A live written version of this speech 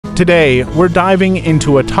Today, we're diving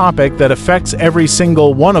into a topic that affects every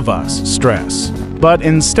single one of us, stress. But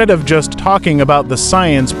instead of just talking about the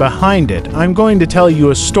science behind it, I'm going to tell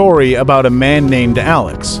you a story about a man named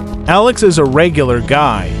Alex. Alex is a regular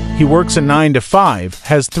guy. He works a 9 to 5,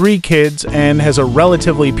 has 3 kids, and has a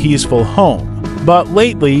relatively peaceful home. But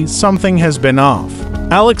lately, something has been off.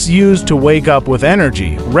 Alex used to wake up with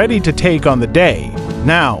energy, ready to take on the day.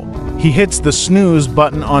 Now, he hits the snooze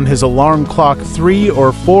button on his alarm clock 3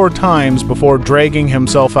 or 4 times before dragging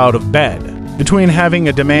himself out of bed. Between having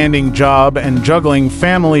a demanding job and juggling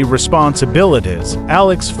family responsibilities,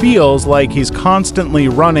 Alex feels like he's constantly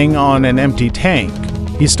running on an empty tank.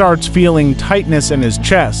 He starts feeling tightness in his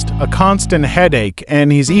chest, a constant headache,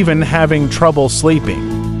 and he's even having trouble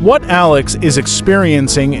sleeping. What Alex is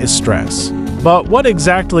experiencing is stress. But what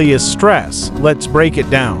exactly is stress? Let's break it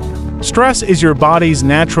down. Stress is your body's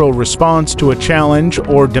natural response to a challenge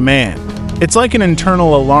or demand. It's like an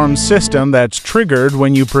internal alarm system that's triggered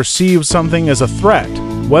when you perceive something as a threat,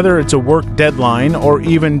 whether it's a work deadline or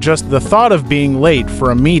even just the thought of being late for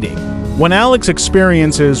a meeting. When Alex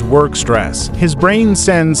experiences work stress, his brain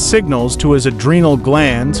sends signals to his adrenal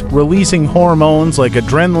glands, releasing hormones like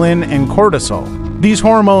adrenaline and cortisol. These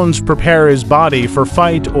hormones prepare his body for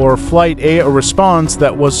fight or flight, a response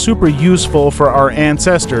that was super useful for our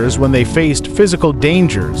ancestors when they faced physical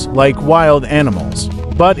dangers like wild animals.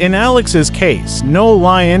 But in Alex's case, no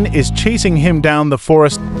lion is chasing him down the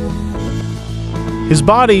forest. His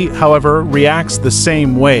body, however, reacts the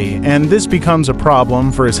same way, and this becomes a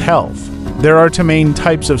problem for his health. There are 2 main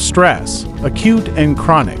types of stress: acute and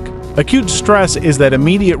chronic. Acute stress is that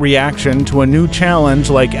immediate reaction to a new challenge,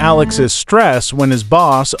 like Alex's stress when his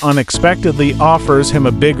boss unexpectedly offers him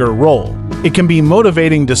a bigger role. It can be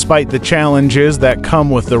motivating despite the challenges that come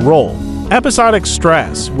with the role. Episodic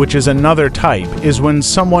stress, which is another type, is when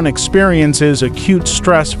someone experiences acute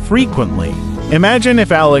stress frequently. Imagine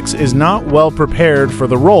if Alex is not well prepared for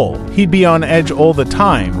the role. He'd be on edge all the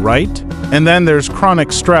time, right? And then there's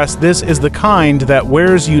chronic stress. This is the kind that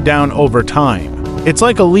wears you down over time. It's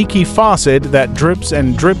like a leaky faucet that drips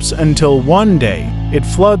and drips until one day it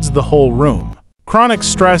floods the whole room. Chronic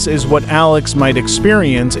stress is what Alex might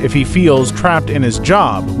experience if he feels trapped in his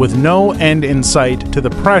job with no end in sight to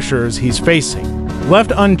the pressures he's facing.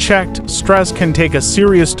 Left unchecked, stress can take a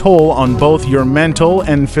serious toll on both your mental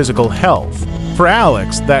and physical health. For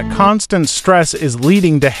Alex, that constant stress is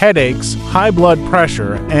leading to headaches, high blood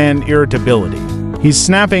pressure, and irritability. He's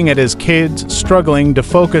snapping at his kids, struggling to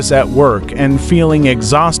focus at work, and feeling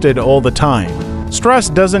exhausted all the time. Stress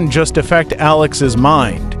doesn't just affect Alex's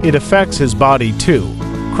mind, it affects his body too.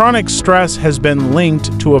 Chronic stress has been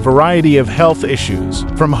linked to a variety of health issues,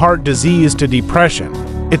 from heart disease to depression.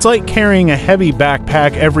 It's like carrying a heavy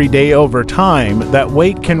backpack every day over time. That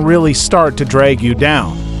weight can really start to drag you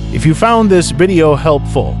down. If you found this video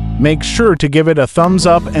helpful, make sure to give it a thumbs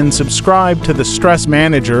up and subscribe to the Stress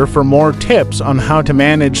Manager for more tips on how to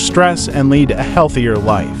manage stress and lead a healthier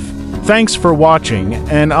life. Thanks for watching,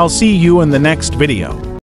 and I'll see you in the next video.